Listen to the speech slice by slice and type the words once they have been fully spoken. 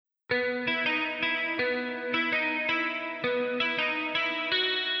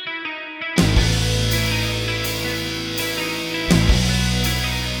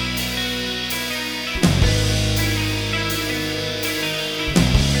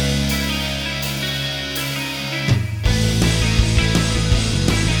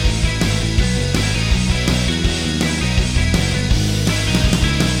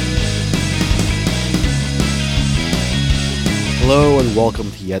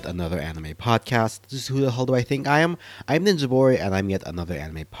welcome to yet another anime podcast. This is Who the Hell Do I Think I Am? I'm Ninja Boy, and I'm yet another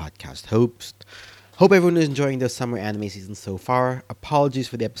anime podcast host. Hope everyone is enjoying the summer anime season so far. Apologies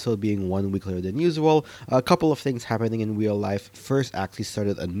for the episode being 1 week later than usual. A couple of things happening in real life. First, I actually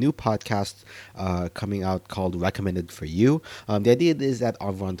started a new podcast coming out called Recommended for You. The idea is that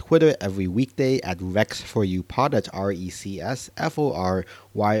over on Twitter every weekday at Recs4UPod, that's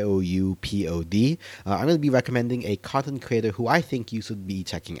RECSFORYOUPOD. I'm going to be recommending a content creator who I think you should be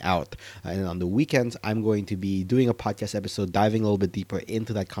checking out. And on the weekends, I'm going to be doing a podcast episode diving a little bit deeper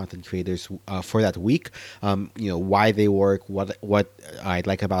into that content creators for that week. Why they work, what I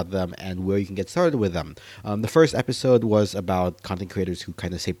like about them, and where you can get started with them. The first episode was about content creators who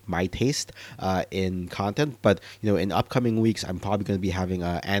kind of shaped my taste in content, but in upcoming weeks, I'm probably going to be having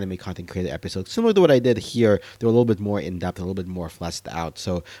an anime content creator episode similar to what I did here. They're a little bit more in depth, a little bit more fleshed out.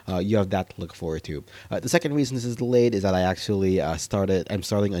 So you have that to look forward to. The second reason this is delayed is that I actually I'm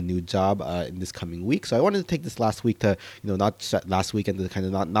starting a new job in this coming week. So I wanted to take this last week to last weekend to kind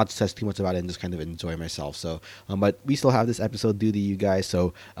of not stress too much about it and just kind of enjoy myself. So but we still have this episode due to you guys,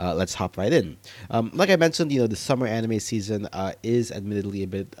 so let's hop right in. Like I mentioned, the summer anime season is admittedly a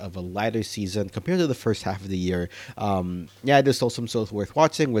bit of a lighter season compared to the first half of the year. There's still some shows worth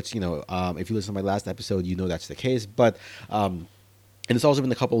watching, which if you listen to my last episode, that's the case, but and there's also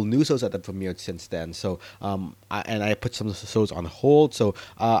been a couple of new shows that have premiered since then. So, I put some shows on hold. So,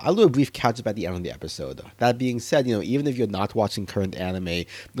 I'll do a brief catch-up at the end of the episode. That being said, even if you're not watching current anime,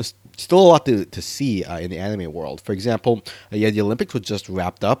 there's still a lot to see in the anime world. For example, the Olympics were just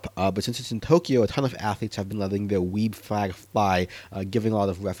wrapped up, but since it's in Tokyo, a ton of athletes have been letting their weeb flag fly, giving a lot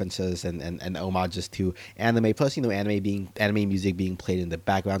of references and homages to anime. Plus, anime music being played in the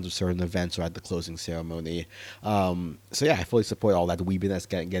backgrounds of certain events or at the closing ceremony. I fully support all that weebiness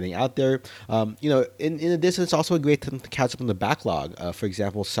getting out there. In addition, it's also a great time to catch up on the backlog. For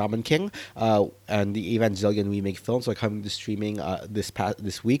example, Shaman King and the Evangelion remake films are coming to streaming this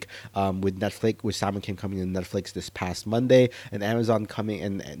week with Netflix, with Shaman King coming to Netflix this past Monday, and Amazon coming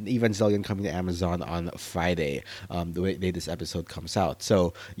and Evangelion coming to Amazon on Friday, the way this episode comes out.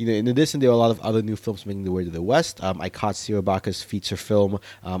 So, in addition, there are a lot of other new films making their way to the West. I caught Shirobaka's feature film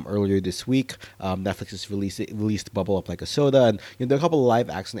earlier this week. Netflix has released Bubble Up Like a Soda, and there are a couple of live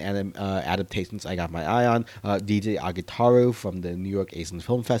action adaptations I got my eye on. DJ Agitaru from the New York Asian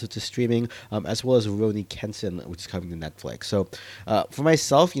Film Fest, which is streaming, as well as Rurouni Kenshin, which is coming to Netflix. So for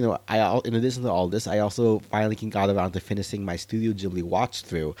myself, in addition to all this, I also finally got around to finishing my Studio Ghibli watch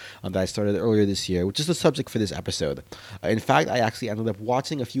through that I started earlier this year, which is the subject for this episode. In fact, I actually ended up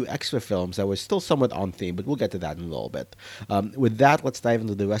watching a few extra films that were still somewhat on theme, but we'll get to that in a little bit. With that, let's dive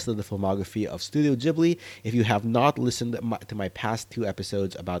into the rest of the filmography of Studio Ghibli. If you have not listened to my past 2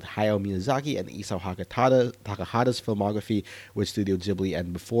 episodes about Hayao Miyazaki and Isao Takahata's filmography with Studio Ghibli,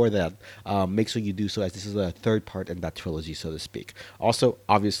 and before that, make sure you do so, as this is a third part in that trilogy, so to speak. Also,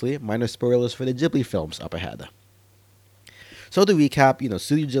 obviously, minor spoilers for the Ghibli films up ahead. So to recap,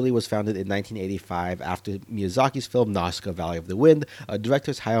 Studio Ghibli was founded in 1985 after Miyazaki's film Nausicaa Valley of the Wind.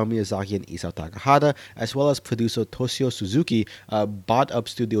 Directors Hayao Miyazaki and Isao Takahata, as well as producer Toshio Suzuki, bought up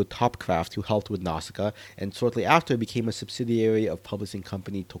Studio Topcraft, who helped with Nausicaa, and shortly after became a subsidiary of publishing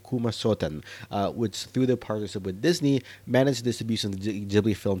company Tokuma Shoten, which, through their partnership with Disney, managed distribution of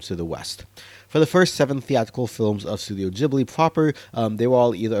Ghibli films to the West. For the first 7 theatrical films of Studio Ghibli proper, they were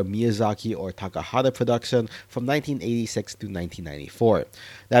all either a Miyazaki or Takahata production from 1986 to 1994.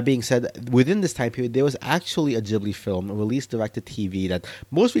 That being said, within this time period, there was actually a Ghibli film released direct-to-TV that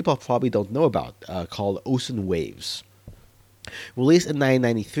most people probably don't know about, called Ocean Waves. Released in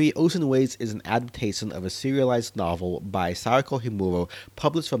 1993, Ocean Waves is an adaptation of a serialized novel by Sarako Himuro,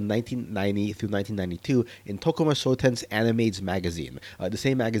 published from 1990 through 1992 in Tokuma Shoten's Animage magazine, the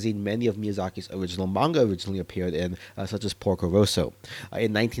same magazine many of Miyazaki's original manga originally appeared in, such as Porco Rosso.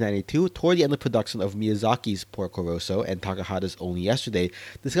 In 1992, toward the end of production of Miyazaki's Porco Rosso and Takahata's Only Yesterday,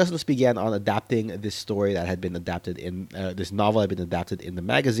 discussions began on adapting this story that had been adapted in this novel had been adapted in the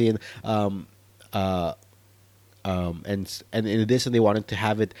magazine. And in addition, they wanted to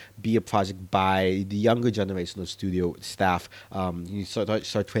have it be a project by the younger generation of studio staff. You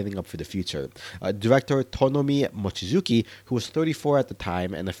start training up for the future. Director Tonomi Mochizuki, who was 34 at the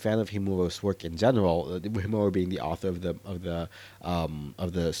time and a fan of Himuro's work in general, Himuro being the author of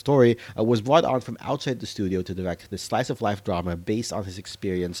the story, was brought on from outside the studio to direct the slice of life drama based on his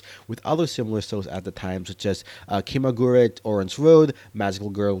experience with other similar shows at the time, such as Kimagure Orange Road,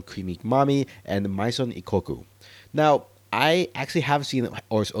 Magical Girl Creamy Mami, and Maison Ikoku. Now, I actually have seen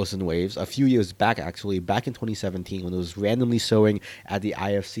Ocean Waves a few years back, actually, back in 2017 when it was randomly showing at the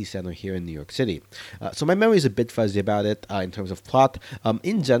IFC Center here in New York City. So my memory is a bit fuzzy about it in terms of plot.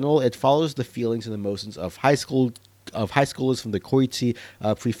 In general, it follows the feelings and emotions of high schoolers from the Koichi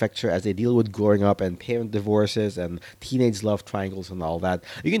prefecture as they deal with growing up and parent divorces and teenage love triangles and all that.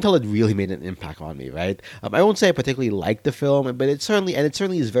 You can tell it really made an impact on me, right? I won't say I particularly liked the film, but it certainly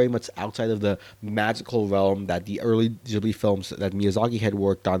is very much outside of the magical realm that the early Ghibli films that Miyazaki had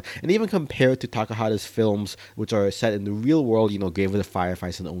worked on, and even compared to Takahata's films, which are set in the real world, Grave of the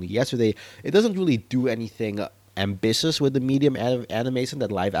Fireflies and Only Yesterday, it doesn't really do anything ambitious with the medium animation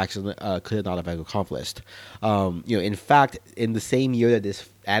that live action could not have accomplished. In fact, in the same year that this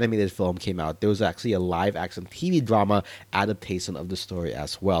animated film came out, there was actually a live action TV drama adaptation of the story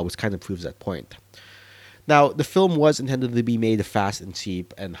as well, which kind of proves that point. Now, the film was intended to be made fast and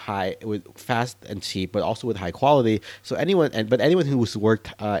cheap, but also with high quality. So anyone who's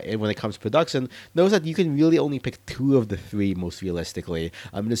worked when it comes to production knows that you can really only pick two of the three most realistically.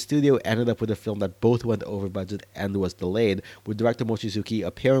 The studio ended up with a film that both went over budget and was delayed, with director Mochizuki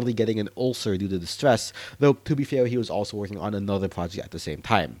apparently getting an ulcer due to the stress. Though to be fair, he was also working on another project at the same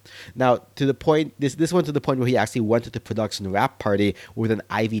time. Now, to the point, this went to the point where he actually went to the production wrap party with an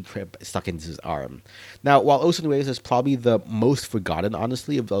IV drip stuck into his arm. Now, while Ocean Waves is probably the most forgotten,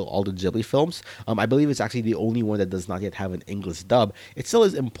 honestly, of all the Ghibli films, I believe it's actually the only one that does not yet have an English dub. It still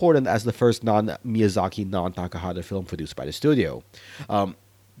is important as the first non-Miyazaki, non-Takahata film produced by the studio.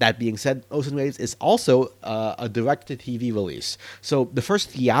 That being said, Ocean Waves is also a direct-to-TV release. So the first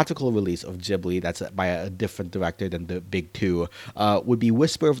theatrical release of Ghibli that's by a different director than the big two would be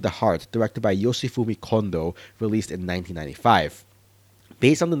Whisper of the Heart, directed by Yoshifumi Kondo, released in 1995.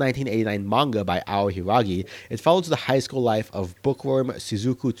 Based on the 1989 manga by Ao Hiragi, it follows the high school life of bookworm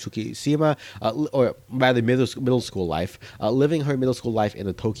Shizuku Tsukishima, or rather middle school life, living her middle school life in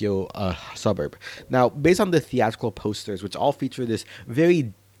a Tokyo suburb. Now, based on the theatrical posters, which all feature this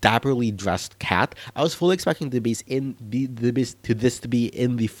very dapperly dressed cat, I was fully expecting this to be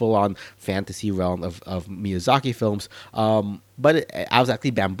in the full-on fantasy realm of Miyazaki films. But I was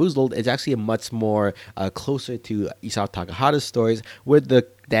actually bamboozled. It's actually a much more closer to Isao Takahata's stories, with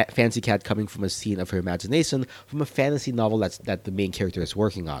that fancy cat coming from a scene of her imagination from a fantasy novel that the main character is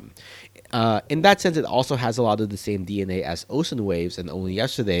working on. In that sense, it also has a lot of the same DNA as Ocean Waves and Only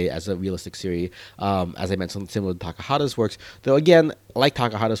Yesterday as a realistic series, as I mentioned, similar to Takahata's works. Though again, like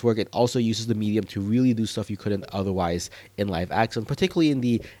Takahata's work, it also uses the medium to really do stuff you couldn't otherwise in live action, particularly in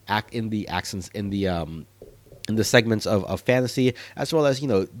the segments of fantasy, as well as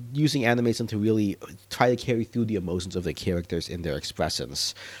using animation to really try to carry through the emotions of the characters in their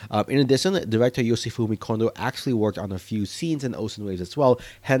expressions. In addition, director Yoshifumi Kondo actually worked on a few scenes in Ocean Waves as well,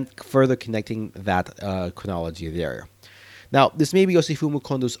 hence further connecting that chronology there. Now, this may be Yoshifumi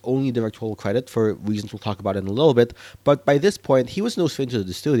Kondo's only directorial credit for reasons we'll talk about in a little bit, but by this point, he was no stranger to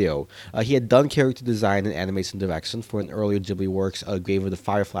the studio. He had done character design and animation direction for an earlier Ghibli works, Grave of the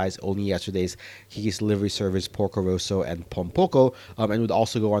Fireflies, Only Yesterday's, Kiki's Delivery Service, Porco Rosso, and Pompoko, and would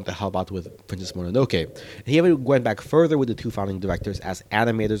also go on to help out with Princess Mononoke. He even went back further with the two founding directors as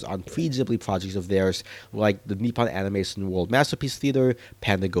animators on pre-Ghibli projects of theirs, like the Nippon Animation World Masterpiece Theater,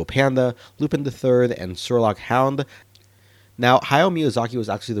 Panda Go Panda, Lupin III, and Sherlock Hound. Now, Hayao Miyazaki was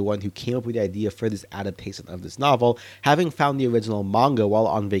actually the one who came up with the idea for this adaptation of this novel, having found the original manga while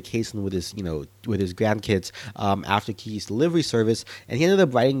on vacation with his grandkids after Kiki's Delivery Service, and he ended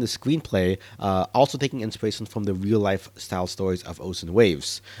up writing the screenplay, also taking inspiration from the real-life style stories of Ocean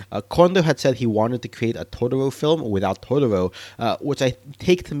Waves. Kondo had said he wanted to create a Totoro film without Totoro, which I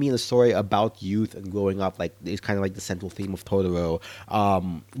take to mean a story about youth and growing up, like is kind of like the central theme of Totoro,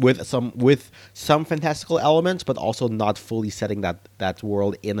 with some fantastical elements, but also not fully setting that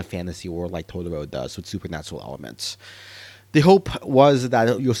world in a fantasy world like Totoro does with supernatural elements. The hope was that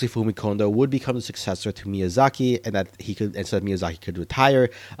Yoshifumi Kondo would become the successor to Miyazaki, and that Miyazaki could retire.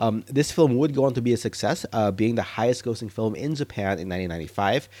 This film would go on to be a success, being the highest grossing film in Japan in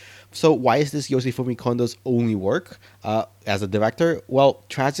 1995. So why is this Yoshifumi Kondo's only work as a director? Well,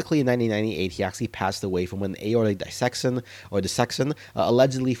 tragically in 1998, he actually passed away from an aortic dissection,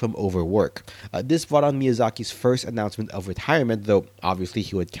 allegedly from overwork. This brought on Miyazaki's first announcement of retirement, though obviously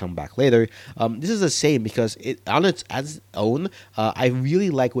he would come back later. This is a shame because as its own, I really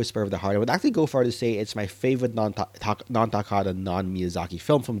like Whisper of the Heart. I would actually go far to say it's my favorite non-Takahata, non-Miyazaki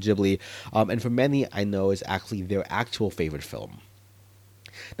film from Ghibli, and for many I know is actually their actual favorite film.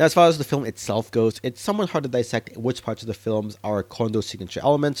 Now, as far as the film itself goes, it's somewhat hard to dissect which parts of the films are Kondo's signature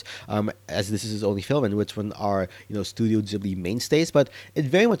elements, as this is his only film, and which one are, Studio Ghibli mainstays. But it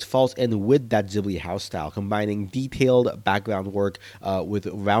very much falls in with that Ghibli house style, combining detailed background work with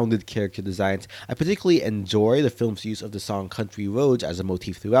rounded character designs. I particularly enjoy the film's use of the song "Country Roads" as a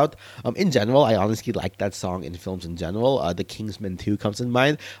motif throughout. In general, I honestly like that song in films in general. The Kingsman 2 comes in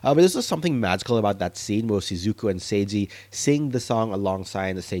mind, but there's just something magical about that scene where Shizuku and Seiji sing the song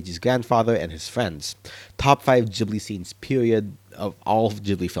alongside Seiji's grandfather and his friends. Top 5 Ghibli scenes, period, of all of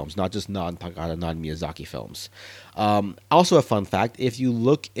Ghibli films, not just non-Takahata, non-Miyazaki films. Also, a fun fact: if you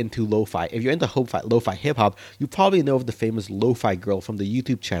look into lo-fi, if you're into lo-fi hip-hop, you probably know of the famous lo-fi girl from the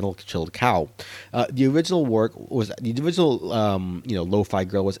YouTube channel Chilled Cow. The original lo-fi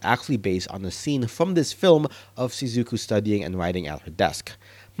girl was actually based on a scene from this film of Shizuku studying and writing at her desk.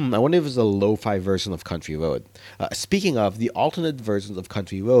 I wonder if it's a lo-fi version of Country Road. Speaking of, the alternate versions of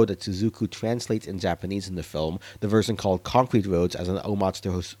Country Road that Suzuku translates in Japanese in the film, the version called Concrete Roads as an homage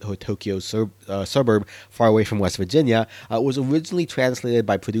to Tokyo suburb far away from West Virginia, was originally translated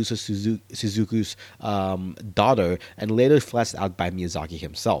by producer Suzuku's daughter and later fleshed out by Miyazaki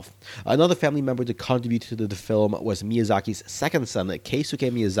himself. Another family member to contribute to the film was Miyazaki's second son,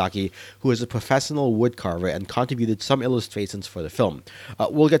 Keisuke Miyazaki, who is a professional woodcarver and contributed some illustrations for the film.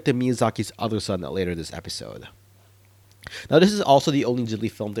 We'll get to Miyazaki's other son later this episode. Now, this is also the only Ghibli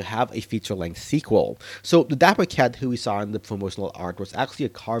film to have a feature-length sequel. So, the Dapper Cat who we saw in the promotional art was actually a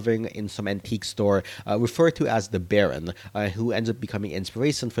carving in some antique store referred to as the Baron, who ends up becoming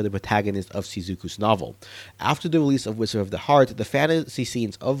inspiration for the protagonist of Shizuku's novel. After the release of Whisper of the Heart, the fantasy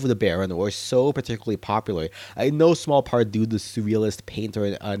scenes of the Baron were so particularly popular, in no small part due to the surrealist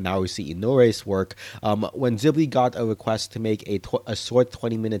painter Narushi Inoure's work. When Ghibli got a request to make a short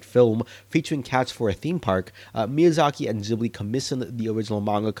 20-minute film featuring cats for a theme park, Miyazaki and Ghibli commissioned the original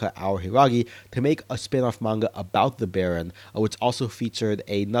mangaka Ao Hiragi to make a spin-off manga about the Baron, which also featured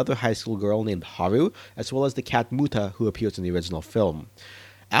another high school girl named Haru, as well as the cat Muta, who appears in the original film.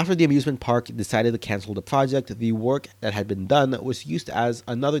 After the amusement park decided to cancel the project, the work that had been done was used as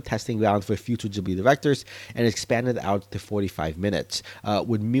another testing ground for future Ghibli directors and expanded out to 45 minutes,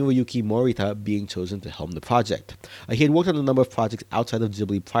 with Miroyuki Morita being chosen to helm the project. He had worked on a number of projects outside of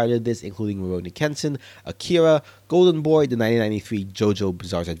Ghibli prior to this, including Rurouni Kenshin, Akira, Golden Boy, the 1993 JoJo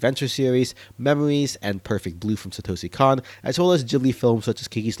Bizarre's Adventure series, Memories, and Perfect Blue from Satoshi Kon, as well as Ghibli films such as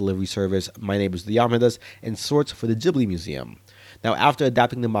Kiki's Delivery Service, My Neighbors the Yamadas, and Sorts for the Ghibli Museum. Now, after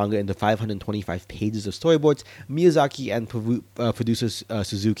adapting the manga into 525 pages of storyboards, Miyazaki and producer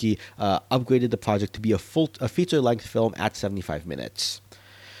Suzuki upgraded the project to be a feature-length film at 75 minutes.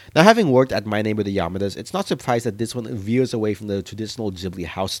 Now, having worked at My Neighbor the Yamadas, it's not surprised that this one veers away from the traditional Ghibli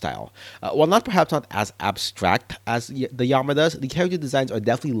house style. While perhaps not as abstract as the Yamadas, the character designs are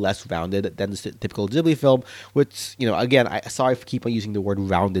definitely less rounded than the typical Ghibli film, which, again, sorry for keep on using the word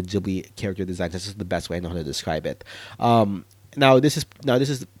rounded Ghibli character designs. This is the best way I know how to describe it. Now this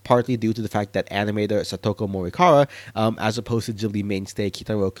is partly due to the fact that animator Satoko Morikawa, as opposed to Ghibli mainstay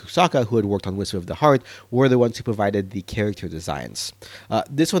Kitaro Kusaka, who had worked on Whisper of the Heart, were the ones who provided the character designs.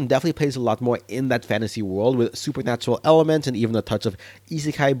 This one definitely plays a lot more in that fantasy world with supernatural elements and even a touch of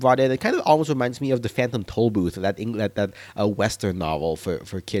isekai brought in. It kind of almost reminds me of the Phantom Tollbooth, that Western novel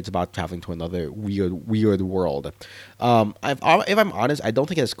for kids about traveling to another weird world. If I'm honest, I don't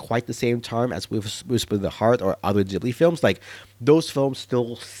think it has quite the same charm as Whisper of the Heart or other Ghibli films. Like, those films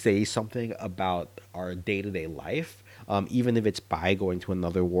still say something about our day-to-day life, even if it's by going to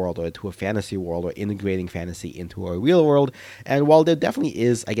another world or to a fantasy world or integrating fantasy into our real world. And while there definitely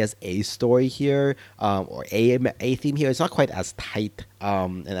is, I guess, a story here or a theme here, it's not quite as tight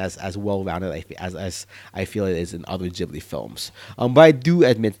and as well-rounded as I feel it is in other Ghibli films. But I do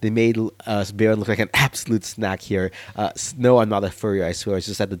admit they made Baron look like an absolute snack here. No, I'm not a furry, I swear. It's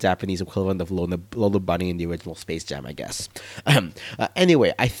just that the Japanese equivalent of Lola Bunny in the original Space Jam, I guess.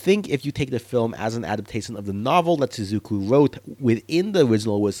 Anyway, I think if you take the film as an adaptation of the novel that Suzuki wrote within the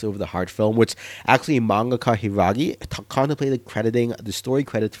original Whisper of the Heart film, which actually mangaka Hiragi contemplated crediting the story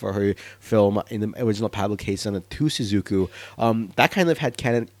credit for her film in the original publication to Suzuki, that kind of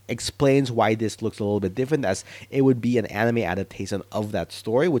headcanon explains why this looks a little bit different, as it would be an anime adaptation of that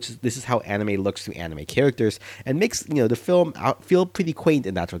story, this is how anime looks to anime characters, and makes the film feel pretty quaint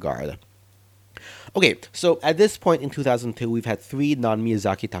in that regard. Okay, so at this point in 2002, we've had three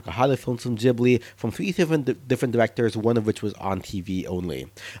non-Miyazaki Takahata films from Ghibli from three different directors, one of which was on TV only.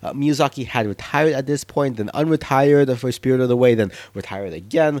 Miyazaki had retired at this point, then unretired for Spirit of the Way, then retired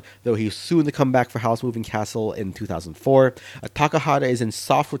again, though he's soon to come back for Howl's Moving Castle in 2004. Takahata is in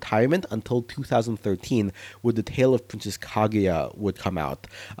soft retirement until 2013, when The Tale of Princess Kaguya would come out.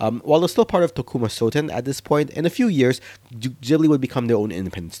 While they're still part of Tokuma Shoten at this point, in a few years, Ghibli would become their own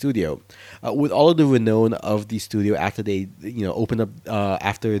independent studio. With all of the renown of the studio after they, opened up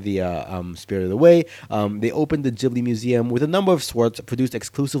after the Spirit of the Way, they opened the Ghibli Museum with a number of shorts produced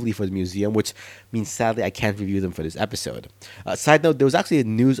exclusively for the museum, which means sadly I can't review them for this episode. Side note: there was actually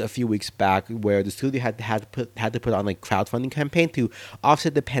news a few weeks back where the studio had to put on a crowdfunding campaign to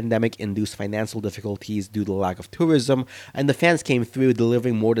offset the pandemic-induced financial difficulties due to the lack of tourism, and the fans came through,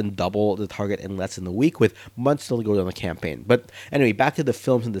 delivering more than double the target in less than a week, with months still to go on the campaign. But anyway, back to the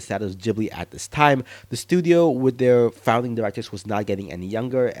films and the status of Ghibli at this time. The studio, with their founding directors, was not getting any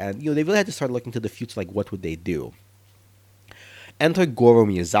younger, and they really had to start looking to the future, like what would they do. Enter Goro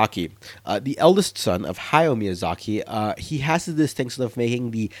Miyazaki, the eldest son of Hayao Miyazaki. He has the distinction of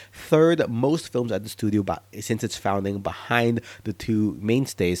making the third most films at the studio since its founding, behind the two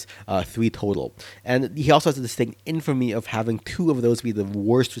mainstays, 3 total. And he also has the distinct infamy of having 2 of those be the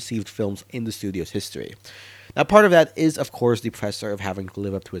worst received films in the studio's history. Now, part of that is, of course, the pressure of having to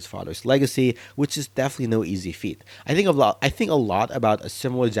live up to his father's legacy, which is definitely no easy feat. I think a lot about a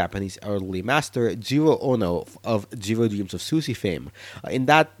similar Japanese elderly master, Jiro Ono of Jiro Dreams of Sushi fame. In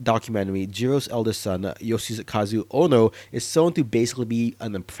that documentary, Jiro's eldest son, Yoshikazu Ono, is shown to basically be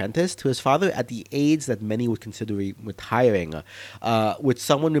an apprentice to his father at the age that many would consider retiring, with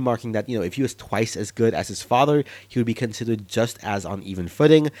someone remarking that, if he was twice as good as his father, he would be considered just as on even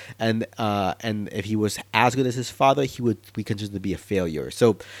footing, and if he was as good as his father, he would be considered to be a failure.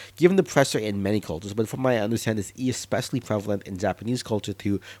 So, given the pressure in many cultures, but from my understanding, it's especially prevalent in Japanese culture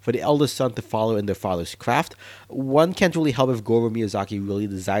too, for the eldest son to follow in their father's craft, one can't really help if Goro Miyazaki really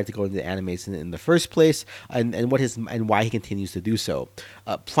desired to go into animation in the first place, and why he continues to do so.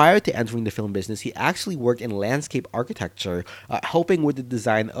 Prior to entering the film business, he actually worked in landscape architecture, helping with the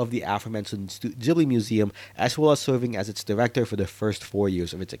design of the aforementioned Ghibli Museum, as well as serving as its director for the first 4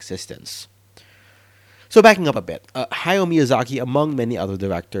 years of its existence. So backing up a bit, Hayao Miyazaki, among many other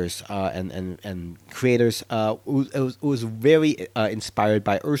directors and creators, was very inspired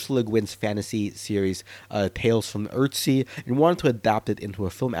by Ursula Le Guin's fantasy series Tales from Earthsea, and wanted to adapt it into a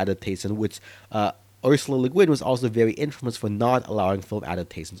film adaptation, which Ursula Le Guin was also very infamous for not allowing film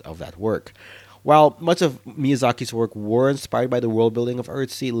adaptations of that work. While much of Miyazaki's work were inspired by the world building of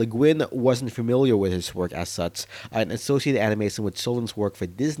Earthsea, Le Guin wasn't familiar with his work as such, and associated animation with children's work for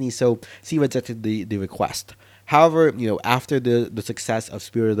Disney, so she rejected the request. However, after the success of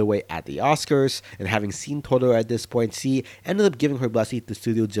Spirited Away at the Oscars, and having seen Totoro at this point, she ended up giving her blessing to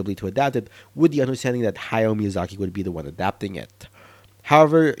Studio Ghibli to adapt it, with the understanding that Hayao Miyazaki would be the one adapting it.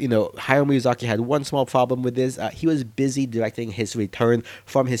 However, Hayao Miyazaki had one small problem with this. He was busy directing his return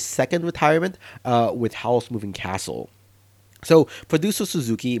from his second retirement with Howl's Moving Castle. So, producer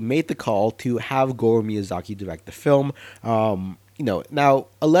Suzuki made the call to have Goro Miyazaki direct the film. Now,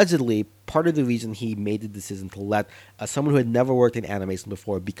 allegedly, part of the reason he made the decision to let someone who had never worked in animation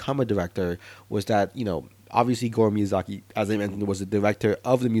before become a director was that, obviously Goro Miyazaki, as I mentioned, was the director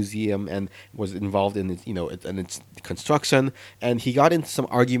of the museum and was involved in its, its construction. And he got into some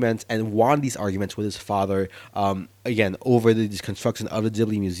arguments and won these arguments with his father, again, over the construction of the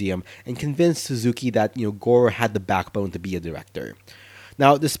Ghibli Museum, and convinced Suzuki that, Goro had the backbone to be a director.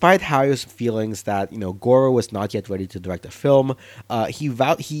 Now, despite Hayao's feelings that Goro was not yet ready to direct a film,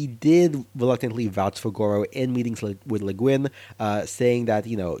 he did reluctantly vouch for Goro in meetings with Le Guin, saying that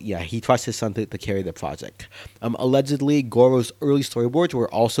he trusts his son to carry the project. Allegedly, Goro's early storyboards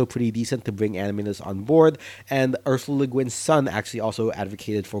were also pretty decent to bring animators on board, and Ursula Le Guin's son actually also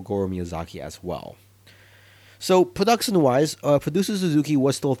advocated for Goro Miyazaki as well. So, production-wise, producer Suzuki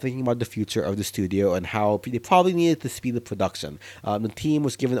was still thinking about the future of the studio and how they probably needed to speed up production. The team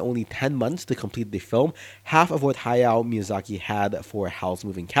was given only 10 months to complete the film, half of what Hayao Miyazaki had for Howl's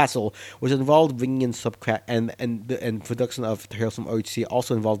Moving Castle, which involved bringing in and production of Tales from Earthsea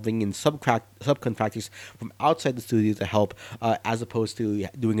also involved bringing in subcontractors from outside the studio to help, as opposed to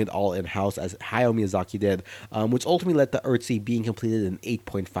doing it all in-house as Hayao Miyazaki did, which ultimately led to Earthsea being completed in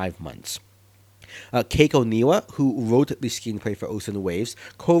 8.5 months. Keiko Niwa, who wrote the screenplay for Ocean Waves,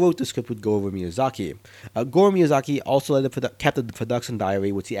 co-wrote the script with Goro Miyazaki. Goro Miyazaki also kept the production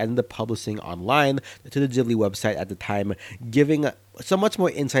diary, which he ended up publishing online to the Ghibli website at the time, giving some much more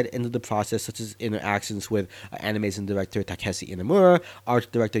insight into the process, such as interactions with animation director Takeshi Inamura,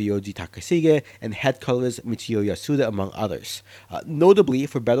 art director Yoji Takashige, and head colorist Michio Yasuda, among others. Notably,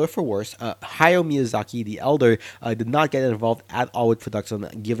 for better or for worse, Hayao Miyazaki, the elder, did not get involved at all with production,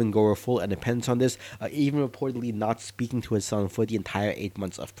 giving Goro full independence on this, even reportedly not speaking to his son for the entire 8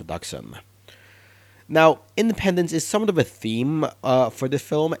 months of production. Now, independence is somewhat of a theme for the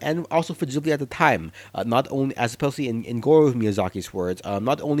film and also for Ghibli at the time. Not only, as especially in Goro Miyazaki's words,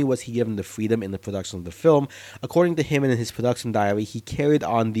 not only was he given the freedom in the production of the film, according to him and in his production diary, he carried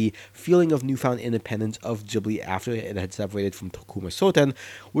on the feeling of newfound independence of Ghibli after it had separated from Tokuma Soten,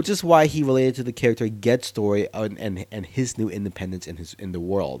 which is why he related to the character Ged's story and his new independence in the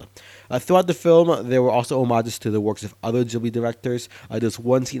world. Throughout the film, there were also homages to the works of other Ghibli directors. There's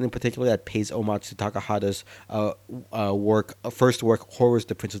one scene in particular that pays homage to Takahata's first work, Horrors,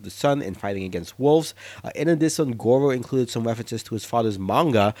 The Prince of the Sun, and Fighting Against Wolves. In addition, Goro included some references to his father's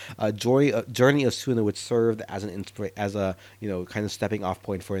manga, Journey of Suna, which served as a kind of stepping off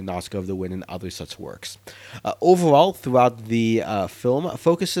point for Inosuke of the Wind and other such works. Overall, throughout the film,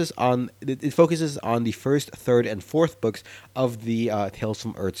 focuses on the first, third, and fourth books of the Tales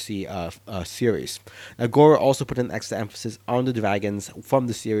from Earthsea series. Goro also put an extra emphasis on the dragons from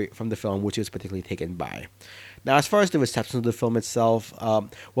the film, which he was particularly taken by. Now, as far as the reception of the film itself,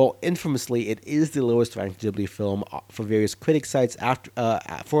 infamously, it is the lowest ranked Ghibli film for various critic sites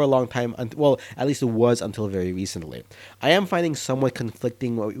for a long time. At least it was until very recently. I am finding somewhat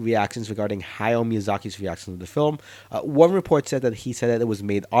conflicting reactions regarding Hayao Miyazaki's reaction to the film. One report said that he said that it was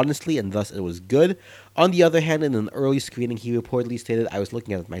made honestly and thus it was good. On the other hand, in an early screening, he reportedly stated, "I was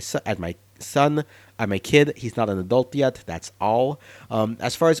looking at my son, my kid. He's not an adult yet. That's all."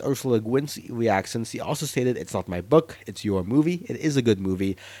 As far as Ursula Le Guin's reactions, he also stated, "It's not my book. It's your movie. It is a good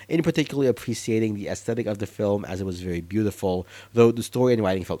movie." In particular, appreciating the aesthetic of the film as it was very beautiful, though the story and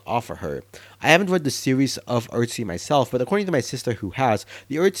writing felt off for her. I haven't read the series of Earthsea myself, but according to my sister who has,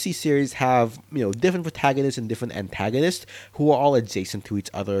 the Earthsea series have different protagonists and different antagonists who are all adjacent to each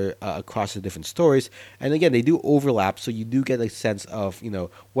other across the different stories. And again, they do overlap, so you do get a sense of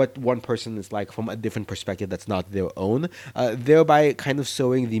what one person is like from a different perspective that's not their own, thereby kind of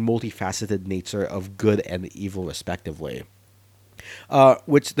showing the multifaceted nature of good and evil, respectively.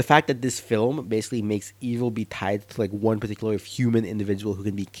 Which the fact that this film basically makes evil be tied to like one particular human individual who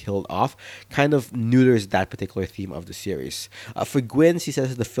can be killed off kind of neuters that particular theme of the series. For Gwen, she says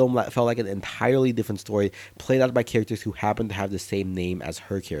that the film felt like an entirely different story played out by characters who happen to have the same name as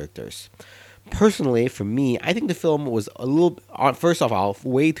her characters. Personally, for me, I think the film was first of all,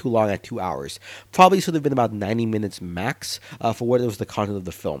 way too long at 2 hours. Probably should have been about 90 minutes max for what was the content of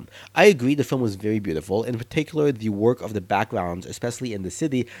the film. I agree the film was very beautiful. In particular, the work of the backgrounds, especially in the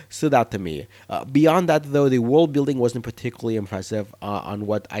city, stood out to me. Beyond that, though, the world building wasn't particularly impressive on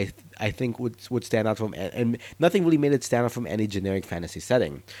what I think would stand out from, and nothing really made it stand out from any generic fantasy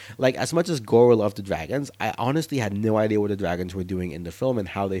setting. Like, as much as Goro loved the dragons, I honestly had no idea what the dragons were doing in the film and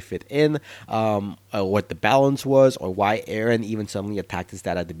how they fit in, what the balance was, or why Eren even suddenly attacked his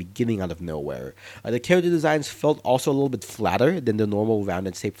dad at the beginning out of nowhere. The character designs felt also a little bit flatter than the normal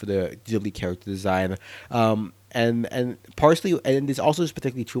rounded shape for the Ghibli character design. And partially, and this also is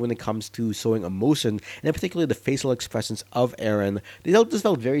particularly true when it comes to showing emotion, and in particular the facial expressions of Eren. They just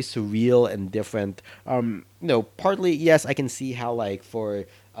felt very surreal and different. Partly, yes, I can see how, like, for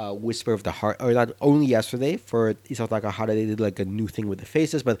Whisper of the Heart, or not only yesterday, for Isao Takahata, they did like a new thing with the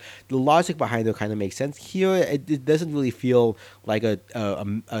faces, but the logic behind it kind of makes sense. Here, it doesn't really feel like a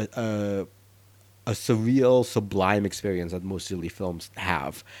surreal, sublime experience that most Ghibli films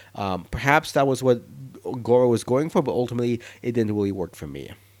have. Perhaps that was what Goro was going for, but ultimately it didn't really work for me.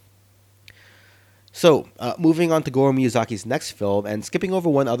 So, moving on to Goro Miyazaki's next film, and skipping over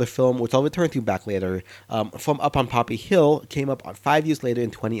one other film, which I'll return to back later, From Up on Poppy Hill came up 5 years later in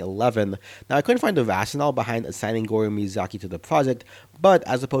 2011. Now, I couldn't find the rationale behind assigning Goro Miyazaki to the project, but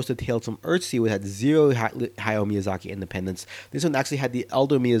as opposed to Tales from Earthsea, which had zero Hayao Miyazaki independence, this one actually had the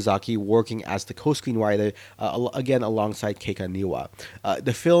elder Miyazaki working as the co-screenwriter, again alongside Keika Niwa.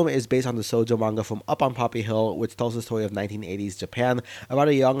 The film is based on the shoujo manga From Up on Poppy Hill, which tells the story of 1980s Japan about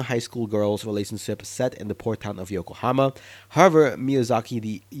a young high school girl's relationship set in the port town of Yokohama. However,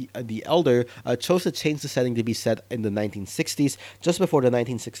 Miyazaki, the elder, chose to change the setting to be set in the 1960s, just before the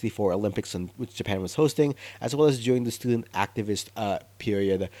 1964 Olympics, which Japan was hosting, as well as during the student activist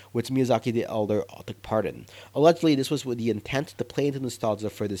period, which Miyazaki the elder took part in. Allegedly, this was with the intent to play into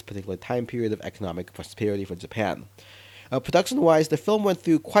nostalgia for this particular time period of economic prosperity for Japan. Production-wise, the film went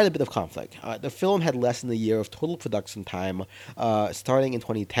through quite a bit of conflict. The film had less than a year of total production time, starting in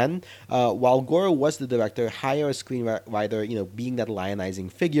 2010. While Goro was the director, Hayao, a screenwriter, being that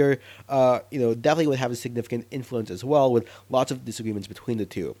lionizing figure, definitely would have a significant influence as well, with lots of disagreements between the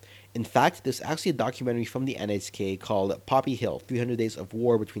two. In fact, there's actually a documentary from the NHK called Poppy Hill: 300 Days of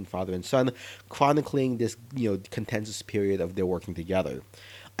War Between Father and Son, chronicling this contentious period of their working together.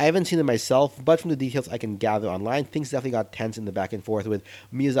 I haven't seen it myself, but from the details I can gather online, things definitely got tense in the back and forth, with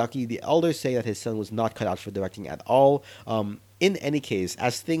Miyazaki the elder saying that his son was not cut out for directing at all. In any case,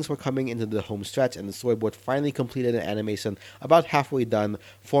 as things were coming into the home stretch and the storyboard finally completed in animation, about halfway done,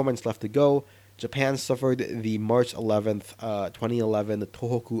 4 months left to go, Japan suffered the March 11th, 2011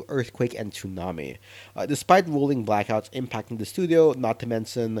 Tohoku earthquake and tsunami. Despite rolling blackouts impacting the studio, not to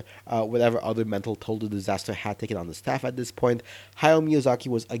mention whatever other mental toll the disaster had taken on the staff at this point, Hayao Miyazaki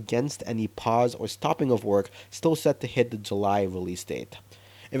was against any pause or stopping of work, still set to hit the July release date.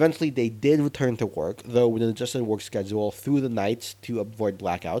 Eventually, they did return to work, though with an adjusted work schedule through the nights to avoid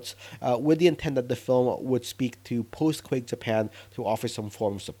blackouts, with the intent that the film would speak to post-quake Japan to offer some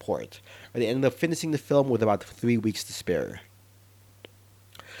form of support. They ended up finishing the film with about 3 weeks to spare.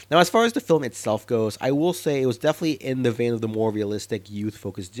 Now, as far as the film itself goes, I will say it was definitely in the vein of the more realistic,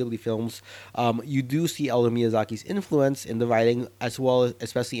 youth-focused Ghibli films. You do see Elder Miyazaki's influence in the writing, as well as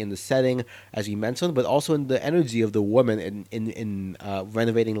especially in the setting, as you mentioned, but also in the energy of the woman in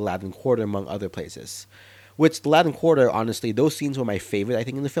renovating the Latin Quarter, among other places. Which, the Latin Quarter, honestly, those scenes were my favorite, I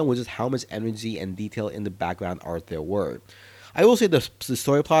think, in the film, was just how much energy and detail in the background art there were. I will say the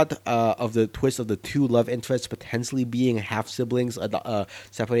story plot of the twist of the two love interests potentially being half siblings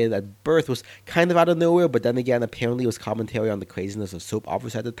separated at birth was kind of out of nowhere, but then again, apparently it was commentary on the craziness of soap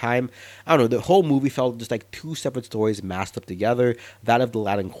operas at the time. I don't know, the whole movie felt just like two separate stories masked up together, that of the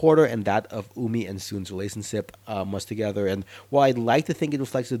Latin Quarter and that of Umi and Sun's relationship mushed together. And while I'd like to think it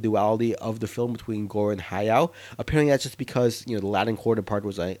reflects the duality of the film between Goro and Hayao, apparently that's just because the Latin Quarter part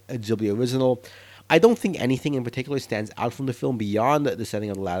was a Ghibli original. I don't think anything in particular stands out from the film beyond the setting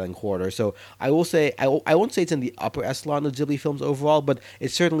of the Latin Quarter. So I will say, I won't say it's in the upper echelon of Ghibli films overall, but it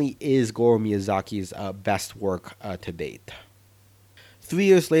certainly is Goro Miyazaki's best work to date. 3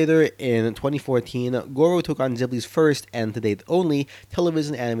 years later, in 2014, Goro took on Ghibli's first, and to date only,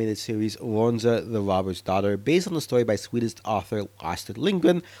 television animated series Ronja the Robber's Daughter, based on the story by Swedish author Astrid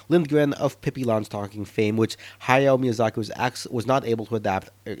Lindgren of Pippi Longstocking fame, which Hayao Miyazaki was not able to adapt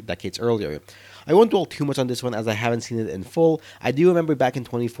decades earlier. I won't dwell too much on this one as I haven't seen it in full. I do remember back in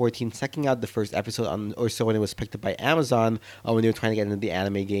 2014 checking out the first episode or so when it was picked up by Amazon when they were trying to get into the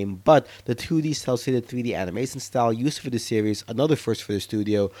anime game, but the 2D cel-shaded 3D animation style used for the series, another first for the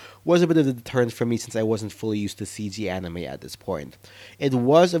studio, was a bit of a deterrent for me since I wasn't fully used to CG anime at this point. It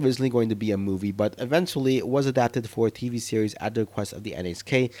was originally going to be a movie, but eventually it was adapted for a TV series at the request of the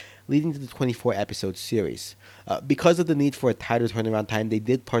NHK, leading to the 24-episode series. Because of the need for a tighter turnaround time, they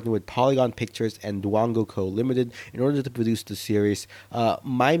did partner with Polygon Pictures and Duango Co. Limited in order to produce the series.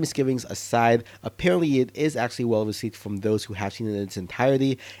 My misgivings aside, apparently it is actually well received from those who have seen it in its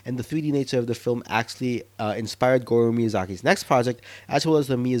entirety, and the 3D nature of the film actually inspired Goro Miyazaki's next project, as well as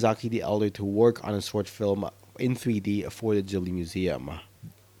the Miyazaki the Elder to work on a short film in 3D for the Ghibli Museum.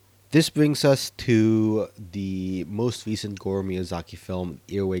 This brings us to the most recent Goro Miyazaki film,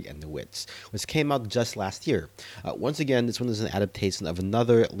 Earwig and the Witch, which came out just last year. Once again, this one is an adaptation of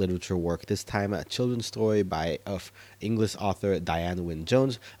another literature work, this time a children's story of English author Diane Wynne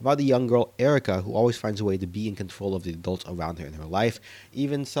Jones about the young girl Erica who always finds a way to be in control of the adults around her in her life,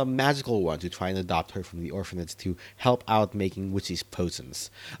 even some magical ones who try and adopt her from the orphanage to help out making witchy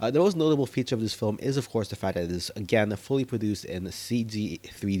potions. The most notable feature of this film is, of course, the fact that it is, again, fully produced in CG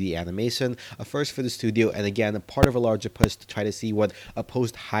 3D animation, a first for the studio, and again, a part of a larger push to try to see what a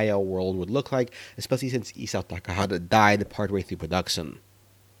post-Hayao world would look like, especially since Isao Takahata died partway through production.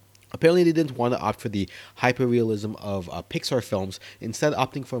 Apparently, they didn't want to opt for the hyper-realism of Pixar films, instead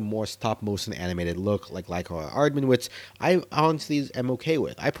opting for a more stop-motion animated look like Laika Aardman, which I honestly am okay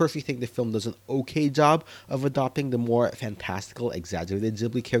with. I personally think the film does an okay job of adopting the more fantastical, exaggerated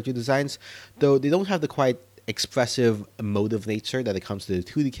Ghibli character designs, though they don't have the quite expressive, emotive nature that it comes to the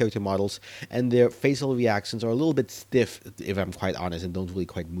 2D character models, and their facial reactions are a little bit stiff, if I'm quite honest, and don't really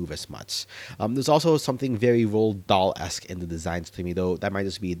quite move as much. There's also something very Roald Dahl-esque in the designs to me, though that might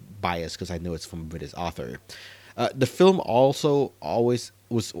just be biased because I know it's from a British author. The film also always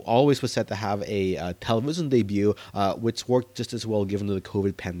was set to have a television debut, which worked just as well given the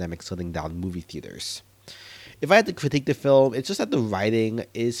COVID pandemic shutting down movie theaters. If I had to critique the film, it's just that the writing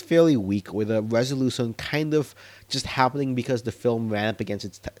is fairly weak, with a resolution kind of just happening because the film ran up against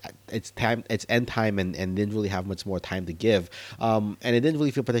its end time, and didn't really have much more time to give, and it didn't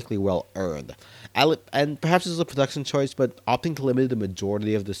really feel particularly well earned. And perhaps this was a production choice, but opting to limit the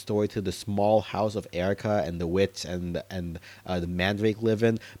majority of the story to the small house of Erica and the witch and the Mandrake live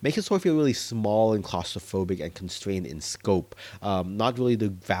in makes the story feel really small and claustrophobic and constrained in scope. Not really the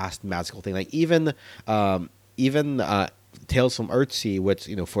vast magical thing. Like even Tales from Earthsea, which,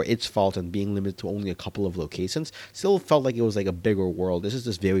 for its fault and being limited to only a couple of locations, still felt like it was like a bigger world. This is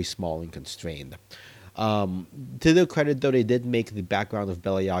just very small and constrained. To their credit, though, they did make the background of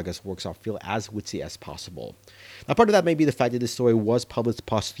Bella Yaga's workshop feel as witchy as possible. Now, part of that may be the fact that this story was published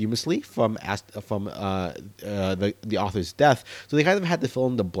posthumously from the author's death, so they kind of had to fill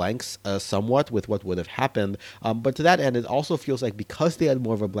in the blanks somewhat with what would have happened. But to that end, it also feels like because they had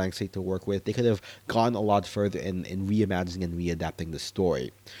more of a blank slate to work with, they could have gone a lot further in reimagining and readapting the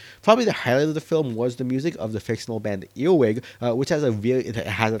story. Probably the highlight of the film was the music of the fictional band Earwig, which has it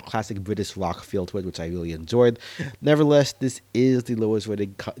has a classic British rock feel to it, which I really enjoyed. Nevertheless, this is the lowest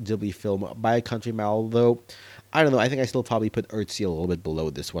rated Ghibli film by a country mile, though I don't know, I think I still probably put Earthsea a little bit below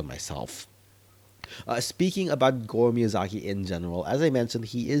this one myself. Speaking about Goro Miyazaki in general, as I mentioned,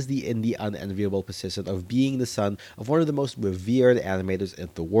 he is in the unenviable position of being the son of one of the most revered animators in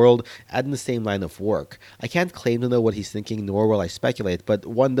the world, and in the same line of work. I can't claim to know what he's thinking, nor will I speculate, but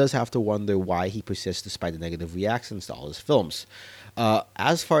one does have to wonder why he persists despite the negative reactions to all his films.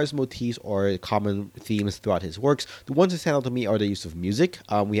 As far as motifs or common themes throughout his works, the ones that stand out to me are the use of music.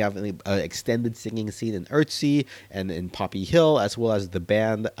 We have an extended singing scene in Earthsea and in Poppy Hill, as well as the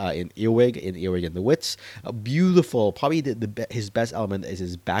band in Earwig and the Wits. Beautiful. Probably his best element is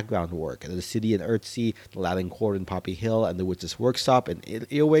his background work. The city in Earthsea, the Latin Court in Poppy Hill, and the Witch's Workshop in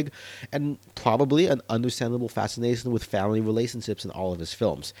Earwig, and probably an understandable fascination with family relationships in all of his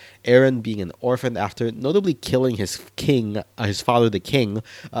films. Aaron being an orphan after notably killing his father the king,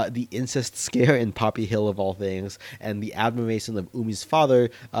 the incest scare in Poppy Hill of all things, and the admiration of Umi's father,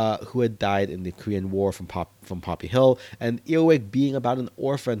 who had died in the Korean War from Poppy Hill, and Earwig being about an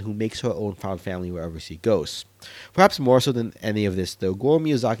orphan who makes her own found family wherever she goes. Perhaps more so than any of this, though, Goro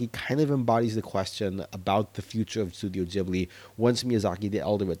Miyazaki kind of embodies the question about the future of Studio Ghibli once Miyazaki the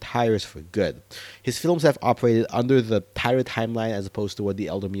Elder retires for good. His films have operated under the tighter timeline as opposed to what the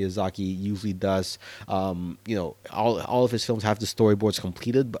Elder Miyazaki usually does. All of his films have the storyboards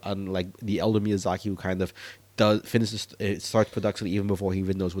completed, but unlike the Elder Miyazaki, who kind of starts production even before he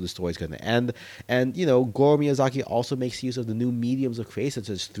even knows where the story is going to end. And, Goro Miyazaki also makes use of the new mediums of creation, such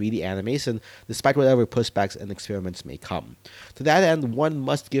as 3D animation, despite whatever pushbacks and experiments may come. To that end, one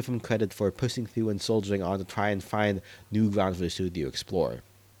must give him credit for pushing through and soldiering on to try and find new ground for the studio to explore.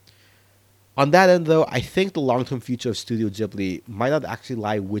 On that end, though, I think the long-term future of Studio Ghibli might not actually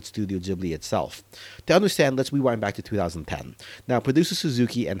lie with Studio Ghibli itself. To understand, let's rewind back to 2010. Now, producer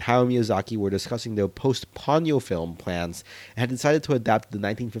Suzuki and Hayao Miyazaki were discussing their post-Ponyo film plans and had decided to adapt the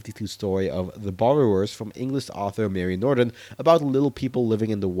 1952 story of The Borrowers from English author Mary Norton about little people living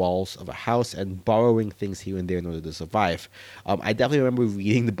in the walls of a house and borrowing things here and there in order to survive. I definitely remember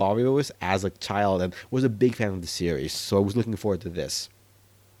reading The Borrowers as a child and was a big fan of the series, so I was looking forward to this.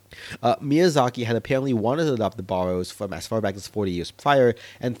 Miyazaki had apparently wanted to adopt The Borrowers from as far back as 40 years prior,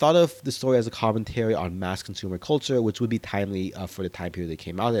 and thought of the story as a commentary on mass consumer culture, which would be timely for the time period it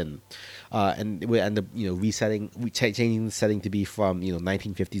came out in. And it would end up, changing the setting to be from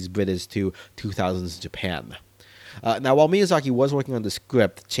 1950s British to 2000s Japan. Now, while Miyazaki was working on the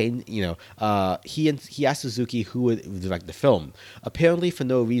script, he asked Suzuki who would direct the film. Apparently, for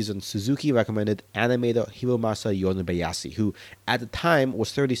no reason, Suzuki recommended animator Hiromasa Yonebayashi, who at the time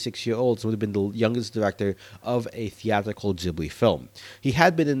was 36 years old, so would have been the youngest director of a theatrical Ghibli film. He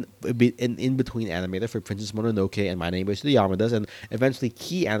had been in between animator for Princess Mononoke and My Neighbors the Yamadas, and eventually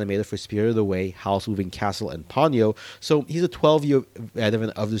key animator for Spirited Away, Howl's Moving Castle, and Ponyo. So he's a 12-year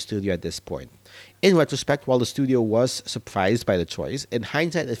veteran of the studio at this point. In retrospect, while the studio was surprised by the choice, in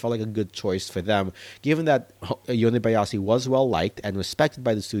hindsight it felt like a good choice for them, given that Yonebayashi was well liked and respected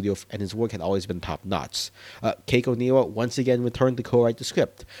by the studio, and his work had always been top-notch. Keiko Niwa once again returned to co-write the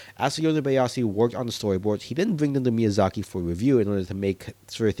script. As Yonebayashi worked on the storyboard, he didn't bring them to Miyazaki for review in order to make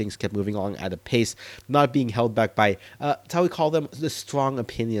sure things kept moving along at a pace, not being held back by, that's how we call them, the strong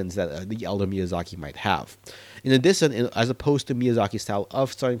opinions that the elder Miyazaki might have. In addition, as opposed to Miyazaki's style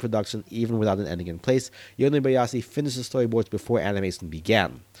of starting production even without an ending in place, Yonebayashi finished the storyboards before animation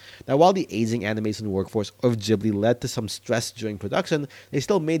began. Now, while the aging animation workforce of Ghibli led to some stress during production, they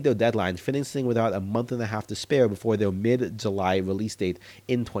still made their deadline, finishing without a month and a half to spare before their mid-July release date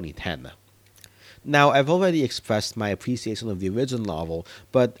in 2010. Now, I've already expressed my appreciation of the original novel,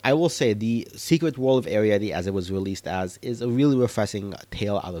 but I will say the Secret World of Arrietty, as it was released as, is a really refreshing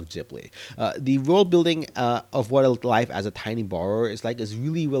tale out of Ghibli. The world building of what a life as a tiny borrower is like is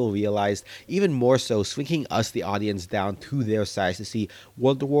really well realized, even more so, swinging us, the audience, down to their size to see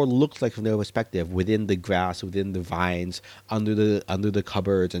what the world looks like from their perspective, within the grass, within the vines, under the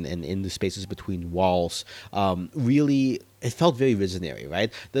cupboards, and in the spaces between walls. Really, it felt very visionary,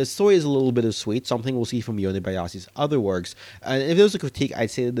 right? The story is a little bit of sweet, something we'll see from Yonebayashi's other works. And if there was a critique,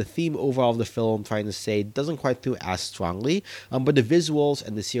 I'd say that the theme overall of the film, trying to say, doesn't quite through as strongly. But the visuals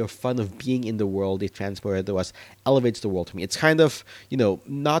and the sheer fun of being in the world they transported to us elevates the world to me. It's kind of,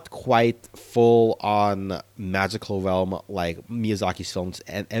 not quite full on magical realm like Miyazaki's films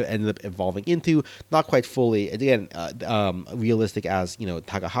ended up evolving into. Not quite fully, again, realistic as,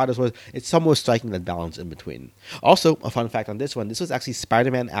 Takahata's was. It's somewhat striking that balance in between. Also, a fun fact on this one, this was actually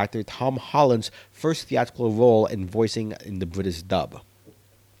Spider-Man actor Tom Holland's first theatrical role in voicing in the British dub.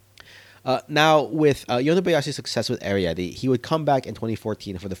 Now, with Yonebayashi's success with Arrietty, he would come back in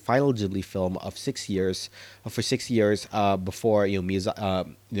 2014 for the final Ghibli film of 6 years, before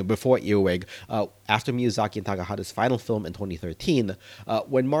before Earwig, after Miyazaki and Takahata's final film in 2013.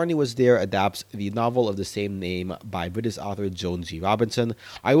 When Marnie Was There adapts the novel of the same name by British author Joan G. Robinson.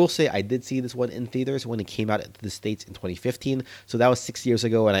 I will say I did see this one in theaters when it came out to the States in 2015, so that was 6 years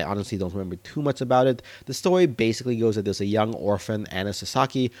ago, and I honestly don't remember too much about it. The story basically goes that there's a young orphan, Anna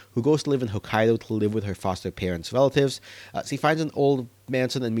Sasaki, who goes to live in Hokkaido to live with her foster parents' relatives. She finds an old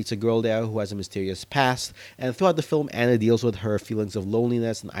mansion and meets a girl there who has a mysterious past. And throughout the film, Anna deals with her feelings of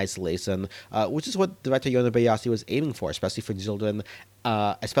loneliness and isolation, which is what director Yonebayashi was aiming for, especially for children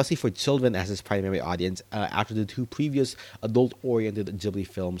as his primary audience, after the two previous adult-oriented Ghibli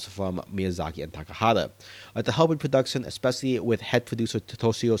films from Miyazaki and Takahata. To help with production, especially with head producer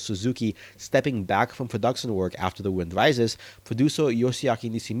Toshio Suzuki stepping back from production work after The Wind Rises, producer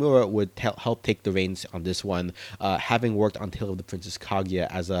Yoshiaki Nishimura would help take the reins on this one, having worked on Tale of the Princess Kaguya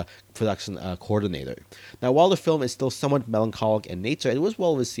as a production coordinator. Now, while the film is still somewhat melancholic in nature, it was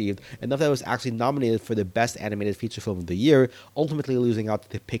well received, enough that it was actually nominated for the Best Animated Feature Film of the Year, ultimately losing out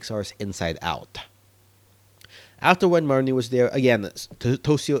to Pixar's Inside Out. After When Marnie Was There, again,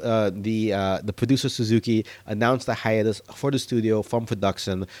 Toshio, the producer Suzuki announced a hiatus for the studio from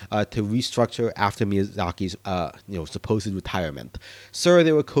production to restructure after Miyazaki's supposed retirement.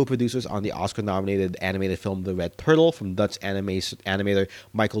 They were co-producers on the Oscar-nominated animated film The Red Turtle from Dutch animator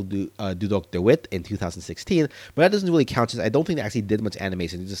Michael Dudok de Wit in 2016, but that doesn't really count since I don't think they actually did much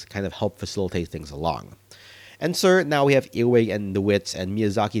animation. It just kind of helped facilitate things along. And now we have Earwig and the Wits, and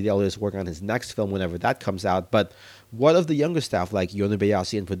Miyazaki the Elder is working on his next film whenever that comes out. But what of the younger staff like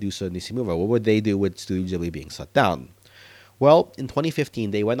Yonebayashi and producer Nishimura? What would they do with Studio Ghibli being shut down? Well, in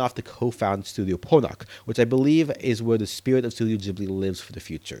 2015, they went off to co-found Studio Ponoc, which I believe is where the spirit of Studio Ghibli lives for the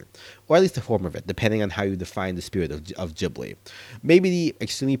future. Or at least the form of it, depending on how you define the spirit of Ghibli. Maybe the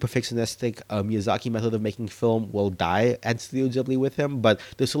extremely perfectionistic Miyazaki method of making film will die at Studio Ghibli with him, but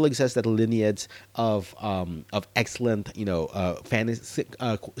there still exists that lineage of excellent,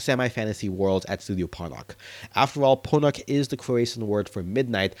 semi-fantasy worlds at Studio Ponoc. After all, Ponoc is the Croatian word for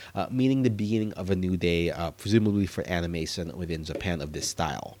midnight, meaning the beginning of a new day, presumably for animation within Japan of this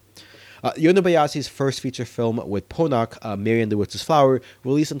style. Yonebayashi's first feature film with Ponoc, Mary and the Witch's Flower,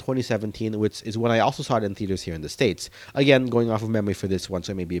 released in 2017, which is when I also saw it in theaters here in the States. Again, going off of memory for this one,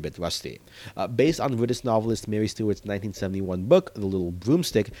 so I may be a bit rusty. Based on British novelist Mary Stewart's 1971 book, The Little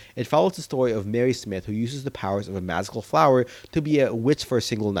Broomstick, it follows the story of Mary Smith, who uses the powers of a magical flower to be a witch for a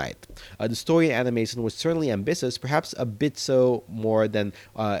single night. The story and animation was certainly ambitious, perhaps a bit so more than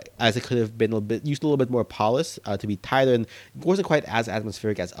as it could have been used a little bit more polish to be tighter, and it wasn't quite as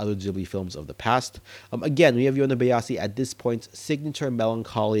atmospheric as other Ghibli films of the past. Again, we have Yonebayashi at this point signature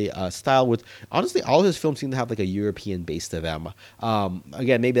melancholy style, with honestly all of his films seem to have like a European base to them.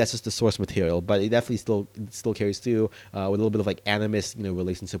 Again, maybe that's just the source material, but it definitely still carries through with a little bit of like animist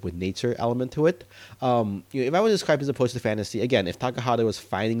relationship with nature element to it. If I were to describe it as opposed to fantasy, again, if Takahata was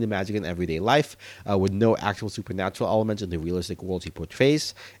finding the magic in everyday life with no actual supernatural elements in the realistic worlds he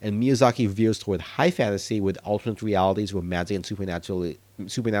portrays, and Miyazaki veers toward high fantasy with alternate realities where magic and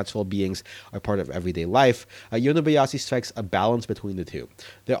supernatural beings are part of everyday life, Yonebayashi strikes a balance between the two.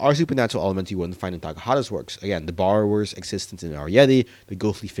 There are supernatural elements you wouldn't find in Takahata's works. Again, the borrower's existence in Arrietty, the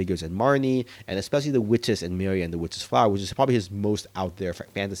ghostly figures in Marnie, and especially the witches in Mary and the Witch's Flower, which is probably his most out there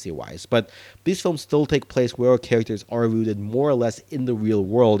fantasy-wise. But these films still take place where our characters are rooted more or less in the real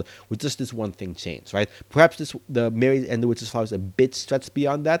world, with just this one thing changed, right? Perhaps the Mary and the Witch's Flower is a bit stretched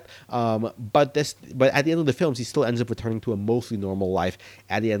beyond that, but at the end of the films, he still ends up returning to a mostly normal life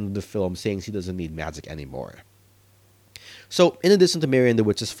at the end of the film, saying she doesn't need magic anymore. So, in addition to Mary and the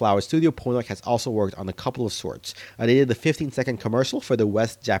Witch's Flower, Studio Ponoc has also worked on a couple of sorts. They did the 15-second commercial for the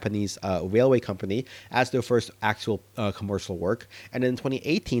West Japanese Railway Company as their first actual commercial work. And in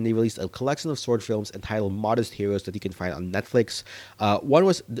 2018, they released a collection of short films entitled Modest Heroes that you can find on Netflix. One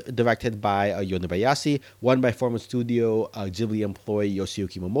was directed by Yonebayashi, one by former Studio Ghibli employee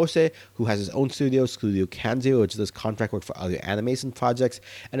Yoshiyuki Momose, who has his own studio, Studio Kanzio, which does contract work for other animation projects,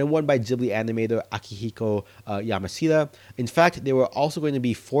 and then one by Ghibli animator Akihiko Yamashita. In fact, there were also going to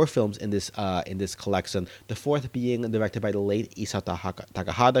be 4 films in this collection, the 4th being directed by the late Isao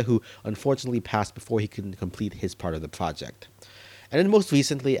Takahata, who unfortunately passed before he could complete his part of the project. And then most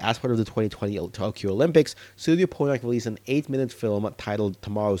recently, as part of the 2020 Tokyo Olympics, Studio Ponoc released an 8-minute film titled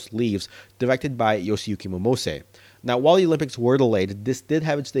Tomorrow's Leaves, directed by Yoshiyuki Momose. Now, while the Olympics were delayed, this did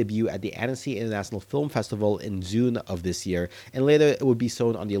have its debut at the Annecy International Film Festival in June of this year, and later it would be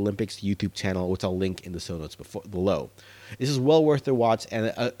shown on the Olympics YouTube channel, which I'll link in the show notes below. This is well worth the watch,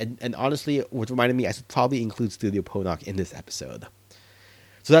 and honestly, what reminded me, I should probably include Studio Ponoc in this episode.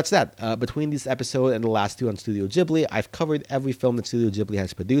 So that's that. Between this episode and the last 2 on Studio Ghibli, I've covered every film that Studio Ghibli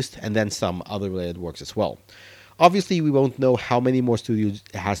has produced, and then some other related works as well. Obviously, we won't know how many more Studio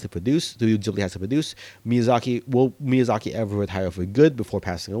Ghibli has to produce. Will Miyazaki ever retire for good before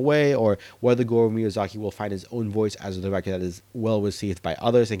passing away, or whether Goro Miyazaki will find his own voice as a director that is well received by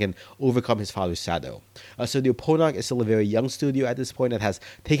others and can overcome his father's shadow. Studio Ponoc is still a very young studio at this point that has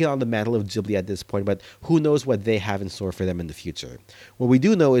taken on the mantle of Ghibli at this point, but who knows what they have in store for them in the future. What we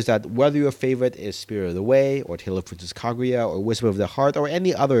do know is that whether your favorite is Spirited Away, or Tale of Princess Kaguya, or Whisper of the Heart, or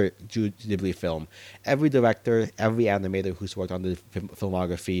any other Ghibli film, every director, every animator who's worked on the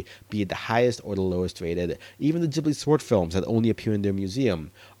filmography, be it the highest or the lowest rated, even the Ghibli short films that only appear in their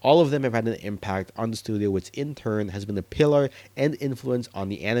museum, all of them have had an impact on the studio, which in turn has been a pillar and influence on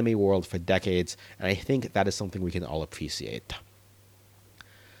the anime world for decades, and I think that is something we can all appreciate.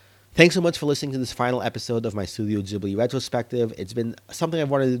 Thanks so much for listening to this final episode of my Studio Ghibli retrospective. It's been something I've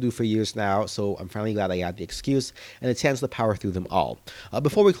wanted to do for years now, so I'm finally glad I got the excuse and a chance to power through them all.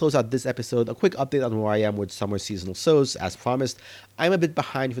 Before we close out this episode, a quick update on where I am with summer seasonal shows. As promised, I'm a bit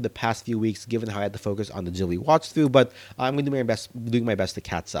behind for the past few weeks given how I had to focus on the Ghibli watch through, but I'm going to do my best to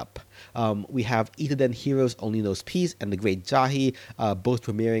catch up. We have Itaden Heroes Only Knows Peace and The Great Jahi, both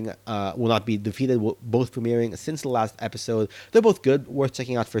premiering, will not be defeated, both premiering since the last episode. They're both good, worth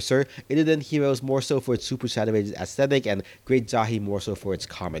checking out for sure. Itaden Heroes more so for its super saturated aesthetic, and Great Jahi more so for its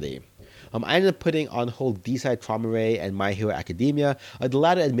comedy. I ended up putting on hold D-Side Traumerei and My Hero Academia. The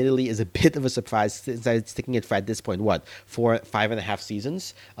latter, admittedly, is a bit of a surprise since I'm sticking it for, at this point, 4.5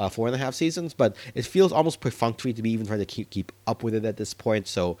 seasons? 4.5 seasons, but it feels almost perfunctory to be even trying to keep up with it at this point,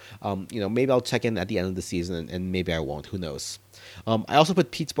 so, maybe I'll check in at the end of the season, and maybe I won't, who knows. I also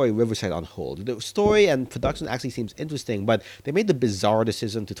put Pete's Boy Riverside on hold. The story and production actually seems interesting, but they made the bizarre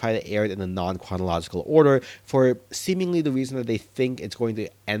decision to try to air it in a non-chronological order for seemingly the reason that they think it's going to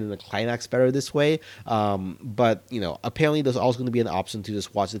end in a climax better this way. But apparently there's also going to be an option to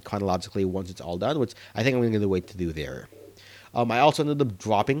just watch it chronologically once it's all done, which I think I'm going to wait to do there. I also ended up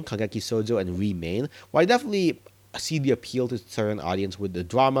dropping Kageki Shoujo and Remain. Well, I definitely see the appeal to certain audience with the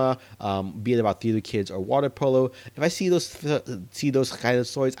drama, be it about theater kids or water polo. If I see those kind of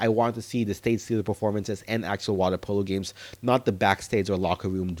stories, I want to see the stage theater performances and actual water polo games, not the backstage or locker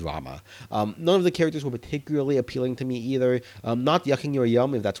room drama. None of the characters were particularly appealing to me either. Not yucking your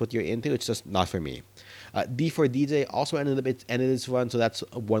yum if that's what you're into, it's just not for me. D4DJ also ended its run, so that's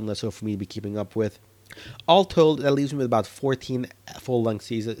one less for me to be keeping up with. All told, that leaves me with about 14 full-length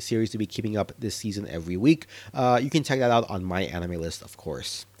series to be keeping up this season every week. You can check that out on my anime list, of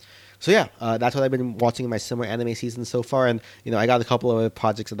course. So yeah, that's what I've been watching in my summer anime season so far, and I got a couple of other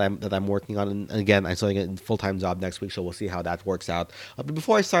projects that I'm working on, and again, I'm starting a full-time job next week, so we'll see how that works out. But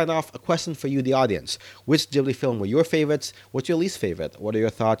before I sign off, a question for you, the audience: which Ghibli film were your favorites? What's your least favorite? What are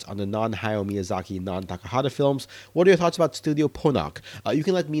your thoughts on the non-Hayao Miyazaki, non-Takahata films? What are your thoughts about Studio Ponoc? You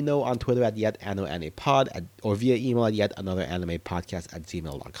can let me know on Twitter at @YetAnoAnimePod or via email at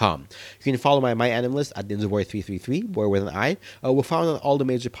yetanotheranimepodcast@gmail.com. You can follow my anime list at NinjaBoy333, boy with an I. We're found on all the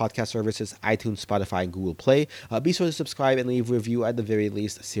major podcast services, iTunes, Spotify, and Google Play. Be sure to subscribe and leave a review at the very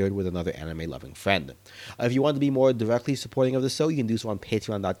least, shared with another anime-loving friend. If you want to be more directly supporting of the show, you can do so on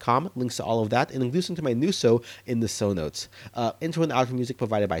patreon.com. Links to all of that, and including to my new show in the show notes. Intro and outro music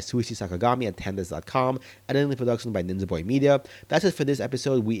provided by Suichi Sakagami at Tendes.com, and editing production by Ninja Boy Media. That's it for this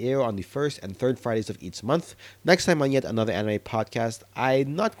episode. We air on the first and third Fridays of each month. Next time on yet another anime podcast,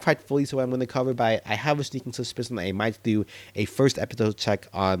 I'm not quite fully sure what I'm going to cover, but I have a sneaking suspicion that I might do a first episode check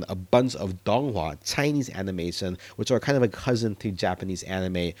on a bunch of donghua, Chinese animation, which are kind of a cousin to Japanese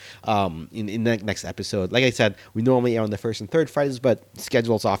anime. In the next episode, like I said, we normally air on the first and third Fridays, but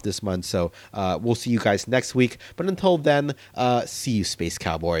schedule's off this month, so we'll see you guys next week. But until then, see you, Space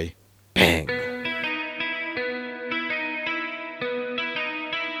Cowboy. Bang.